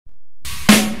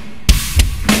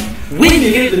When you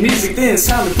hear the music, then it's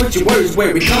time to put your words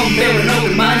where we come there and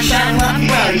open mind, shine like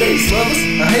bright days. Love us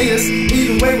or hate us,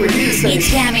 either way we're here to stay. It's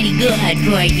coming good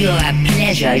for your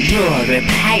pleasure. You're a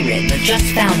pirate that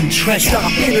just found treasure.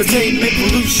 Stop entertainment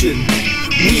pollution.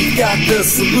 We've got the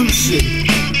solution.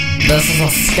 This is a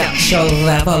sketch of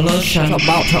evolution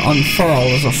about to unfurl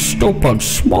as a stupid,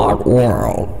 smart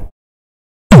world.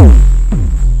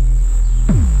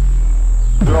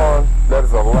 John, that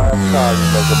is the last time you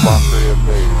make a mockery of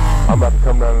me. I'm about to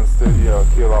come down in the studio and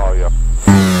kill all y'all.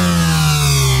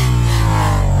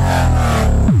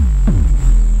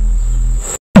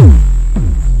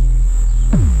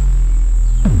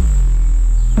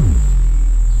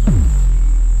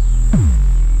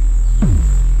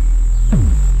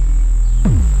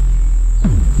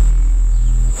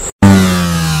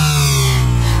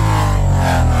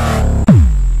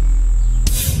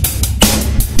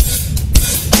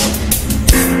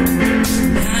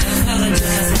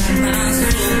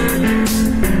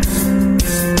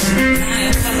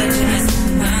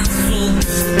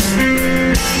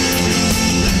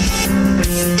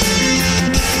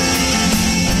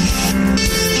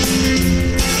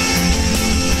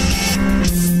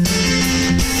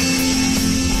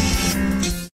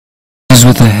 It is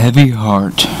with a heavy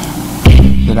heart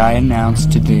that I announce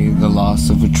today the loss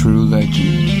of a true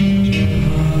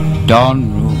legend,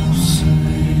 Don Rules.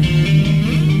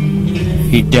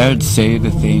 He dared say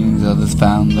the things others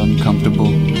found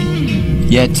uncomfortable,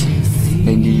 yet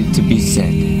they needed to be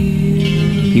said.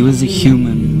 He was a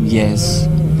human, yes,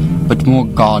 but more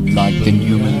godlike than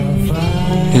human.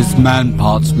 His man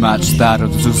parts matched that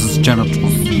of Zeus's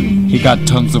genitals. He got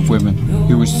tons of women.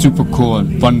 He was super cool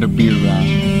and fun to be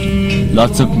around.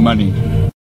 Lots of money.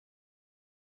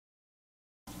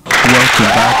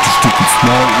 Welcome back to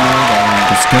Stupid.Smart.Universe. I am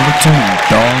the skeleton and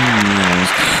Don Rules.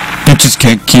 Bitches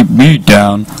can't keep me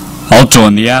down. I'll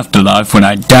join the afterlife when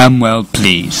I damn well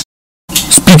please.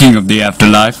 Speaking of the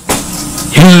afterlife,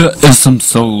 here is some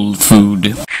soul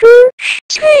food.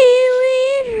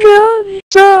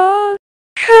 ChurchTVGodcom.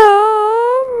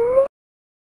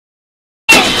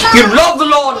 You love the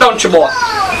Lord, don't you, boy?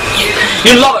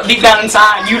 You love it deep down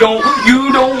inside. You don't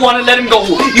want to let him go.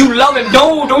 You love him,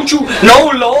 don't you?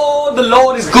 No, Lord, the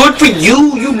Lord is good for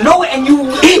you. You know it, and you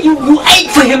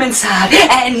ache for him inside.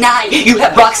 At night, you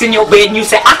have rocks in your bed, and you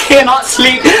say, I cannot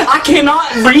sleep, I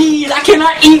cannot breathe, I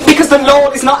cannot eat because the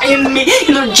Lord is not in me.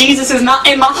 You know, Jesus is not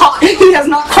in my heart. He has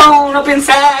not crawled up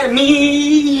inside of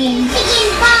me.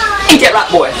 Ain't that right,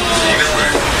 boy?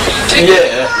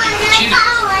 Yeah.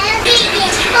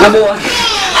 Now, boy, I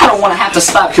don't want to have to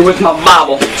slap you with my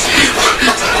Bible,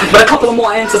 but a couple of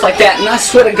more answers like that, and I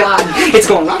swear to God, it's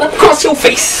going right up across your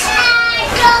face.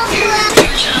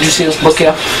 Do you see this book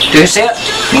here? Do you see it?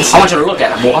 I want you to look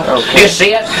at it, boy. Do you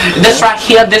see it? This right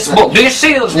here, this book. Do you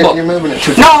see this book? You're moving it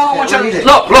too fast. No, I want you to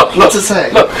look. What's it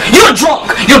say? Look, you're drunk.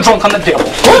 You're drunk on the devil.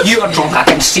 You're drunk. I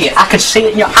can see it. I can see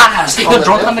it in your eyes. You're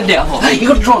drunk on the devil.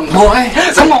 You're drunk, boy.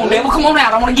 Come on, devil. Come on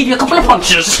out. I want to give you a couple of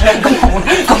punches. Come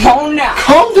on now.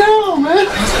 Calm down, man.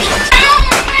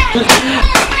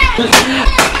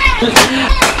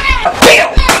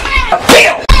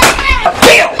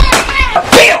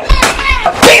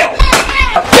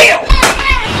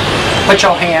 Put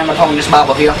your hand upon this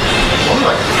Bible here.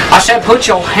 I said put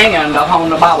your hand upon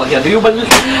the Bible here. Do you believe? Okay,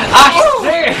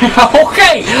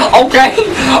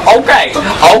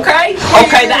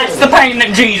 that's the pain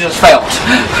that Jesus felt.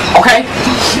 Okay?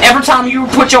 Every time you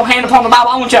put your hand upon the Bible,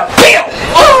 I want you to feel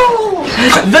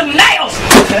the nails.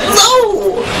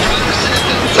 No!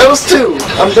 That was two.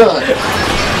 I'm done.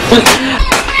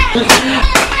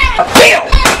 Feel.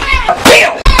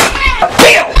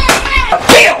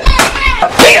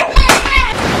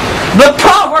 The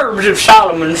Proverbs of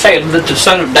Solomon said that the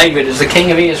son of David is the king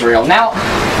of Israel. Now,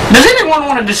 does anyone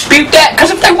want to dispute that?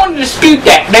 Because if they want to dispute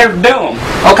that, they're dumb.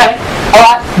 Okay?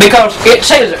 Alright? Because it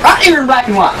says it right here in black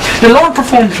and white. The Lord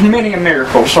performed many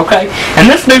miracles, okay?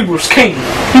 And this dude was king.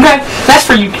 Okay? That's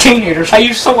for you teenagers. How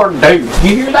you sort of do.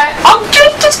 You hear that? I'm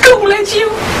just as cool as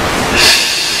you.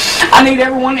 I need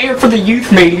everyone here for the youth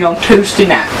meeting on Tuesday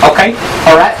night. Okay?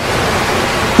 Alright?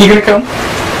 You gonna come?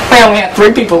 We only had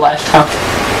 3 people last time.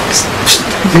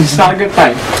 It's not a good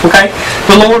thing, okay?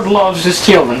 The Lord loves His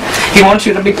children. He wants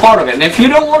you to be part of it. And if you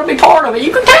don't want to be part of it,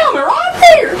 you can tell me right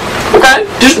here, okay?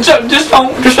 Just don't.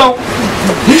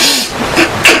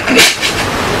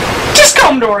 Just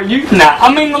come to our youth night. I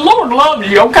mean, the Lord loves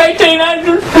you, okay,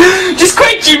 teenagers? Just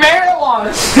quit your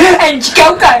marijuana and your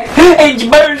cocaine and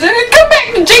your booze and come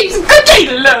back to Jesus, because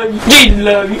Jesus loves you. Jesus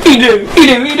loves you. He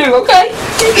do, okay?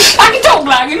 I can talk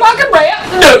like him, I can rap.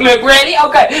 Look, ready?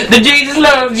 Okay. The Jesus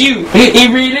loves you. He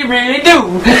really, really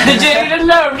do. The Jesus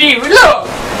love you. Look.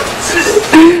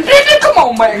 Come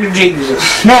on back to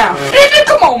Jesus. Now.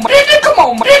 Come on. Come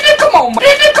on. Come on.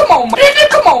 Come on.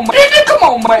 Come on. Come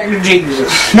on back to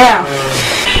Jesus. Now.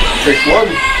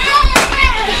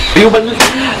 You believe?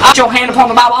 Put your hand upon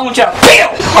the Bible. I want you to feel.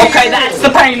 Okay, that's the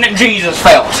pain that Jesus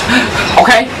felt.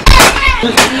 Okay?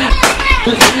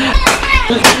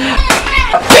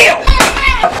 Feel.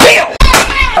 Feel.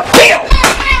 Feel.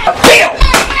 Feel.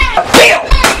 Feel.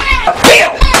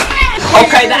 Feel.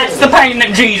 Okay, that's the pain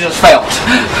that Jesus felt.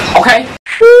 Okay?